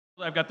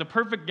I've got the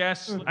perfect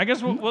guest. I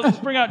guess let's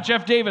bring out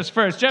Jeff Davis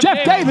first. Jeff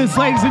Davis,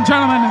 ladies and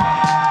gentlemen.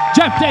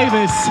 Jeff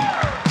Davis.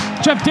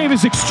 Jeff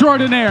Davis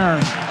extraordinaire.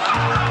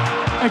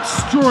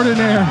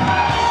 Extraordinaire.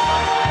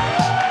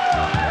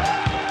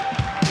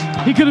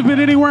 He could have been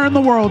anywhere in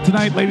the world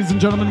tonight, ladies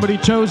and gentlemen, but he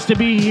chose to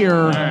be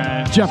here.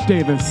 Right. Jeff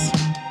Davis.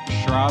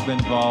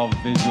 Schraub-involved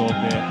visual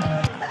bit.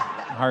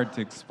 Hard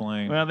to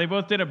explain. Well, they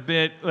both did a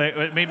bit. Like,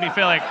 it made me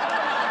feel like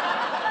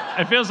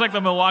it feels like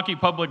the Milwaukee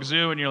Public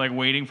Zoo, and you're like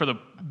waiting for the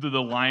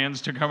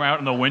lions to come out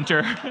in the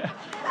winter.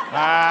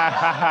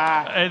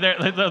 And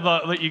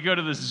you go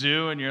to the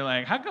zoo, and you're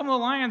like, how come the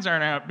lions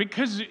aren't out?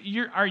 Because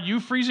are you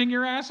freezing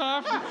your ass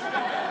off?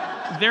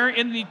 They're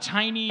in the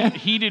tiny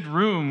heated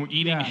room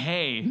eating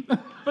hay,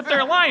 but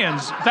they're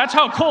lions. That's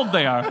how cold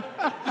they are.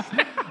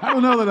 I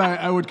don't know that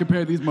I would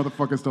compare these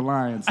motherfuckers to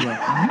lions. So.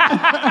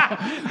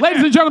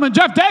 Ladies and gentlemen,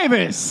 Jeff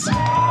Davis.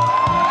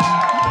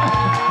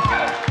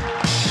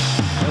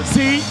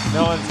 See?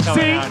 No one's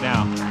coming out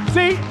now.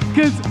 See?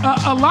 Because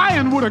a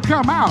lion would have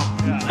come out.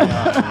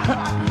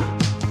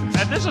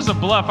 And this is a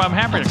bluff. I'm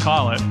happy to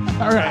call it.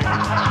 All right.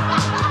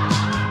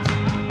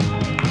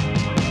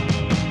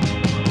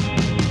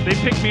 They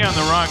picked me on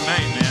the wrong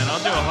night, man. I'll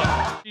do a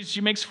whole... She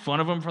makes fun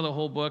of him for the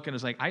whole book, and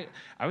it's like, I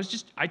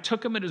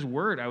took him at his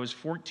word. I was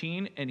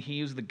 14, and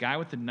he was the guy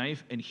with the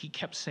knife, and he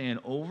kept saying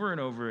over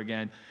and over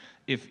again,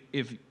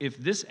 if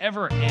this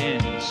ever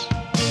ends...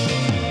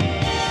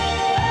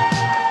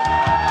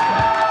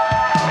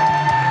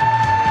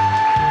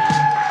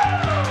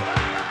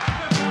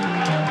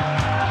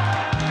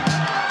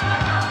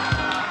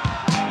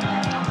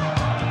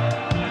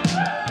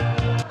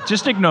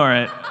 Just ignore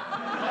it.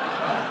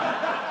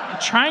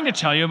 Trying to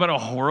tell you about a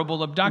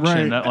horrible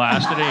abduction that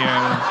lasted a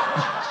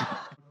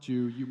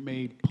year. You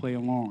made play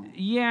along.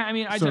 Yeah, I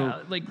mean,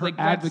 So like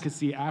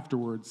advocacy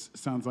afterwards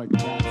sounds like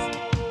that's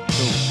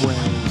the way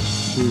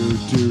to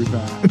do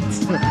that.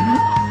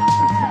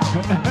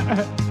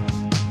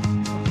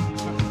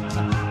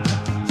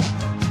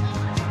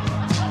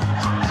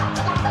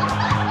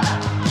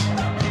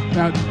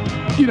 Now,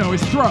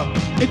 his throat.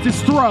 It's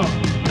his throat.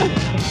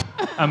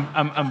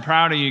 I'm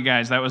proud of you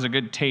guys. That was a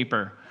good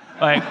taper.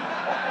 Like,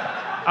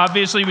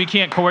 obviously we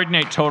can't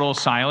coordinate total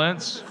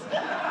silence.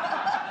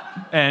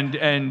 And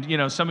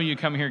some of you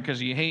come here because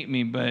you hate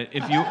me, but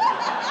if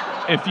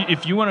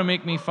you want to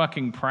make me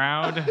fucking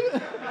proud,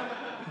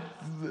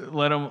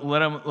 let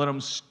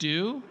them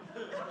stew,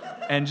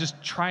 and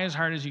just try as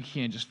hard as you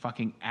can. Just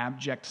fucking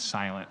abject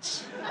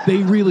silence. They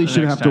really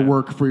should have to time.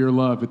 work for your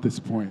love at this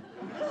point.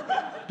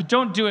 But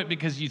don't do it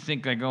because you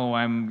think like, oh,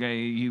 I'm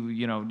gay.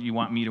 You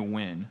want me to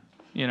win.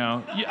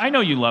 I know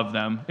you love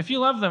them. If you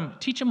love them,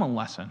 teach them a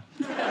lesson.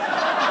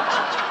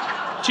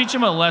 Teach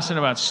them a lesson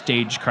about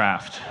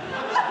stagecraft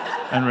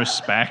and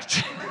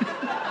respect.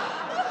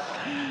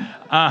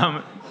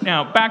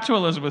 Now, back to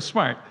Elizabeth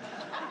Smart.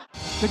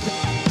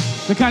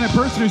 The kind of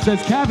person who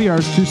says caviar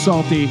is too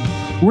salty.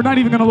 We're not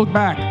even going to look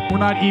back. We're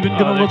not even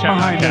going to look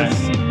behind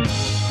us.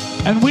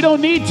 And we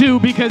don't need to,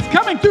 because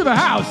coming through the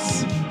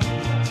house...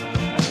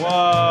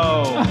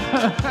 Whoa.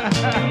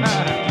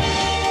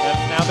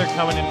 Now they're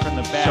coming in from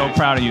the back. So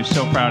proud of you,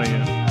 so proud of you.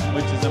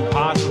 Which is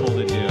impossible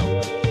to do.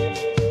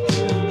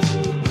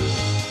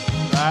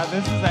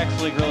 This is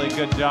actually a really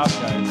good job,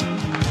 guys.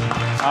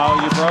 Oh,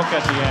 you broke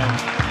at the end.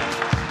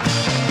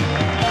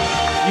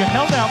 You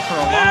held out for a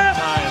long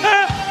time.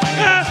 My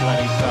hand's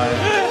sweaty, sorry.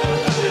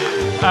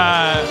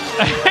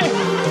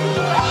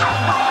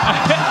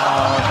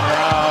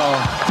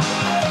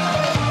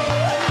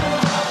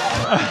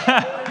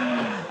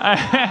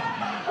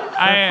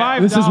 For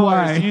 $5, this is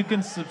why you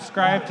can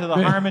subscribe to the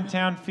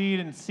Harmontown feed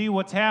and see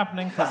what's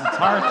happening, because it's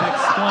hard to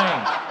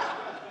explain.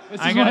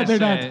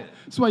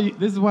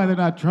 This is why they're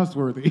not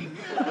trustworthy.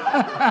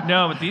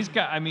 No, but these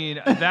guys. I mean,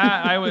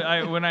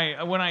 when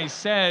I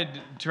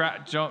said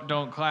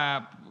don't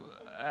clap.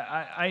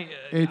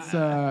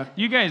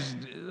 You guys,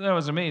 that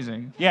was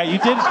amazing. Yeah, you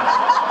did.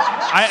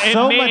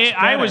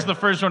 I was the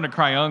first one to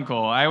cry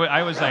uncle.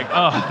 I was like,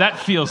 oh, that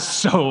feels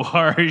so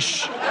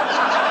harsh.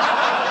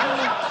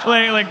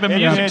 Like the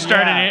music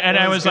started, and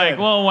I was like,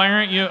 well, why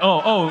aren't you?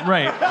 Oh,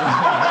 right.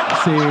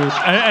 See,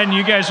 and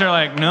you guys are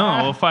like,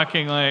 no,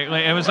 fucking like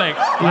it was like,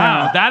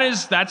 wow,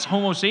 that's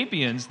Homo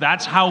sapiens.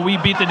 That's how we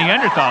beat the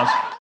Neanderthals.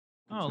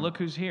 Oh, look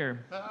who's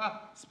here.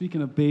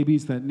 Speaking of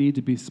babies that need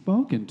to be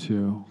spoken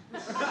to.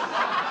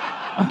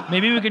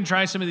 Maybe we can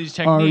try some of these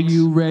techniques. Are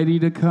you ready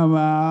to come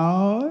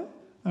out?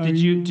 Did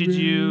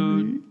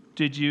you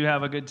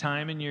have a good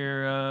time in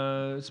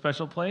your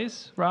special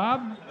place,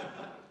 Rob?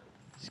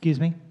 Excuse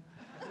me?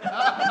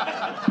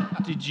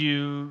 Are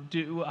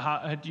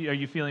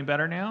you feeling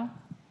better now?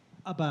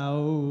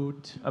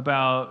 About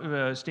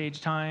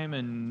stage time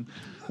and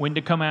when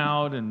to come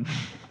out and...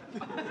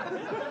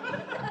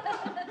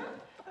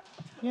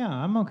 Yeah,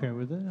 I'm okay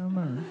with it. I'm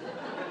all right.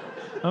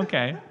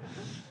 Okay.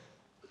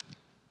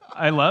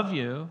 I love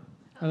you.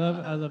 I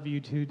love you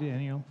too,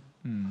 Daniel.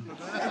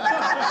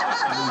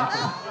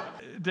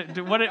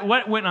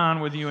 What went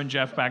on with you and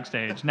Jeff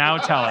backstage? Now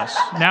tell us.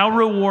 Now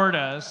reward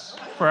us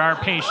for our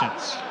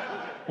patience.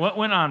 What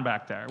went on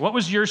back there? What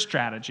was your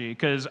strategy?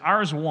 Because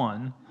ours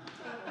won.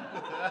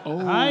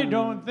 I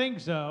don't think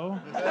so.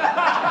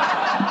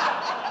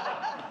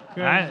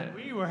 Because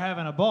we were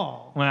having a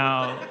ball.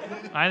 Well,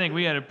 I think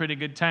we had a pretty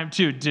good time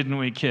too, didn't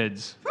we,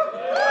 kids? Yay!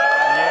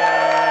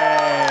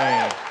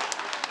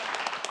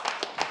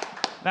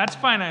 That's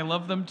fine. I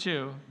love them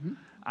too.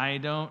 I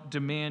don't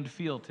demand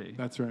fealty.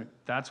 That's right.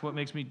 That's what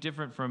makes me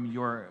different from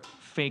your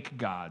fake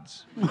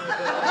gods.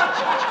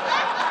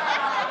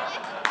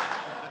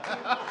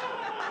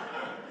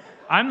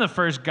 I'm the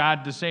first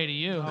god to say to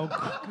you,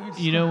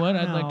 you know what?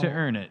 I'd like to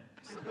earn it.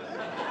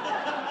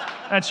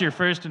 That's your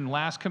first and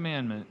last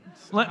commandment.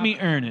 Let me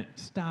earn it.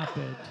 Stop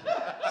it.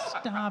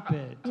 Stop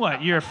it.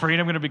 What, you're afraid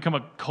I'm going to become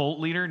a cult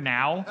leader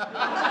now?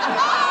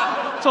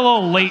 It's a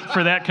little late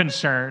for that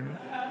concern.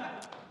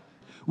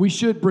 We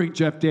should bring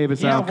Jeff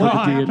Davis Yeah, out for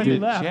well, the he D&D.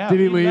 left. Did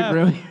he He leave, left.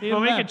 really? He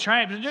Well, we left. could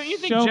try it. But don't you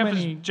think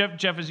So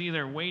Jeff is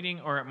either waiting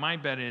or my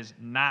bet is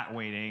not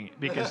waiting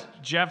because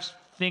Jeff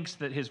thinks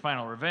that his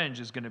final revenge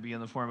is going to be in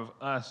the form of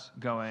us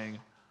going,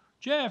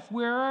 Jeff,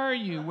 where are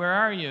you? Where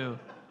are you?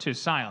 To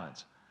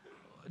silence.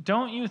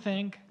 Don't you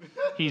think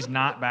he's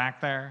not back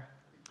there?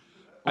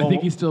 I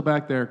think he's still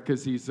back there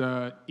because he's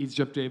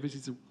Jeff Davis.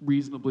 He's a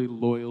reasonably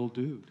loyal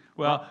dude.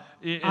 Well,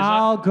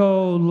 I'll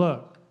go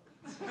look.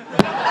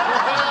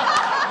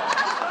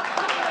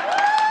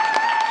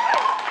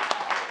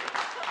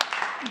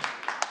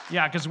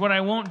 yeah, because what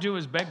I won't do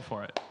is beg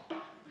for it.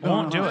 I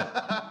won't do it.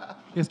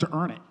 He has to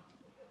earn it.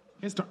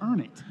 He has to earn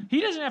it. He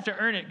doesn't have to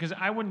earn it because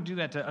I wouldn't do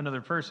that to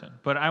another person,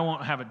 but I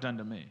won't have it done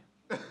to me.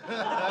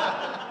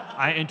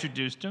 I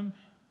introduced him.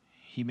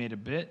 He made a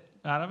bit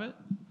out of it.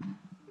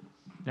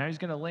 Now he's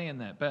gonna lay in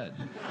that bed.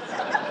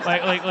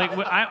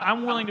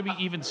 I'm willing to be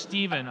even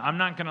Steven. I'm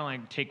not gonna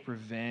take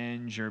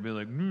revenge or be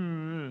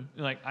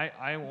like,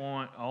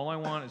 all I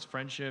want is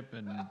friendship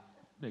and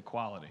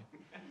equality.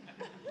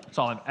 That's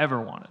all I've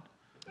ever wanted.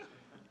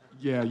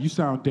 Yeah, you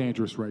sound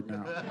dangerous right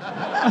now.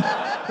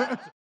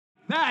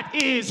 That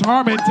is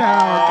Harmontown.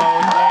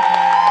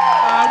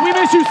 We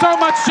miss you so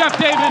much, Jeff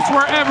Davis,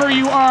 wherever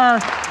you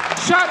are.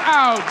 Shout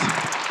out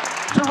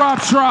to Rob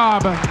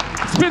Schraub,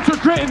 Spencer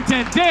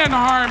Crittenton, Dan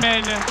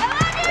Harmon, and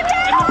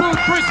the booth,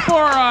 Chris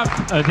Borup,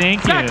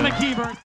 Thank Zach you. McKeever.